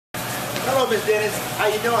Hello, Miss Dennis.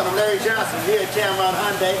 How you doing? I'm Larry Johnson here at Tameron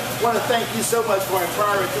Hyundai. I want to thank you so much for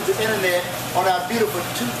inquiring through the internet on our beautiful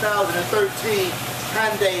 2013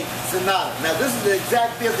 Hyundai Sonata. Now, this is the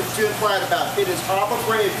exact vehicle that you inquired about. It is Harbor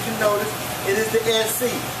Freight. If you can notice, it is the SC.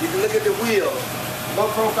 You can look at the wheels. Low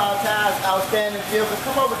profile tires, outstanding vehicle.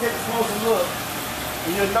 Come over and take a closer look.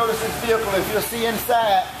 And you'll notice this vehicle, if you'll see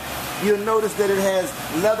inside, you'll notice that it has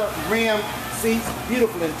leather rim seats,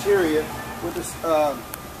 beautiful interior with this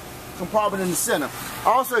compartment in the center.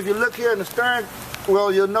 Also, if you look here in the stern,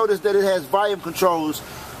 well, you'll notice that it has volume controls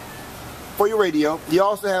for your radio. You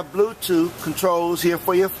also have Bluetooth controls here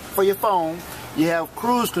for your phone. You have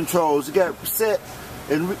cruise controls. You got set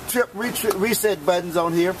and reset buttons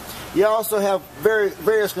on here. You also have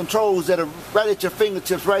various controls that are right at your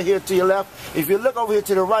fingertips, right here to your left. If you look over here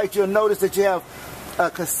to the right, you'll notice that you have a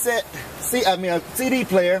CD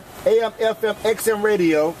player, AM, FM, XM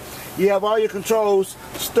radio. You have all your controls,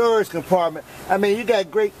 storage compartment. I mean, you got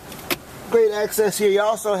great access here. You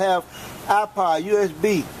also have iPod,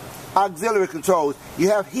 USB, auxiliary controls.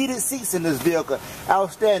 You have heated seats in this vehicle.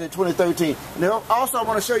 Outstanding 2013. Now, also, I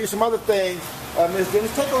want to show you some other things. Ms.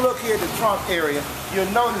 Dennis, take a look here at the trunk area. You'll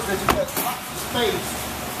notice that you got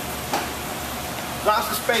lots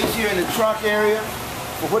of space here in the trunk area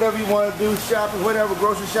for whatever you want to do, shopping, whatever,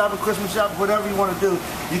 grocery shopping, Christmas shopping, whatever you want to do,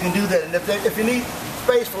 you can do that. And if you need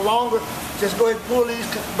space for longer, just go ahead and pull these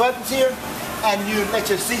buttons here, and you let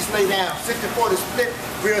your seats lay down. 60-40 split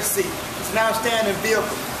rear seat. It's an outstanding vehicle.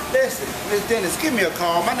 Listen, Ms. Dennis, give me a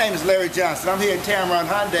call. My name is Larry Johnson. I'm here at Tameron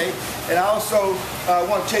Hyundai, and I also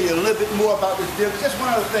want to tell you a little bit more about this vehicle. Just one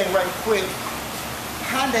other thing right quick.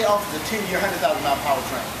 Hyundai offers a 10-year, 100,000-mile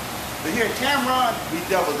powertrain. But here at Tameron, we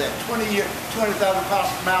double that. 20-year,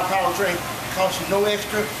 200,000-mile powertrain. Costs you no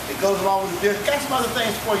extra. It goes along with the vehicle. Got some other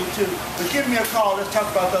things for you too. But give me a call. Let's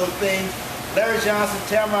talk about those things. Larry Johnson,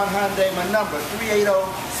 Tameron Hyundai. My number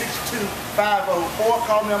 380-6250, or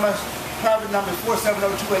call me on my private number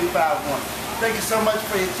 470-2851. Thank you so much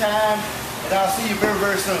for your time, and I'll see you very,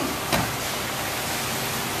 very soon.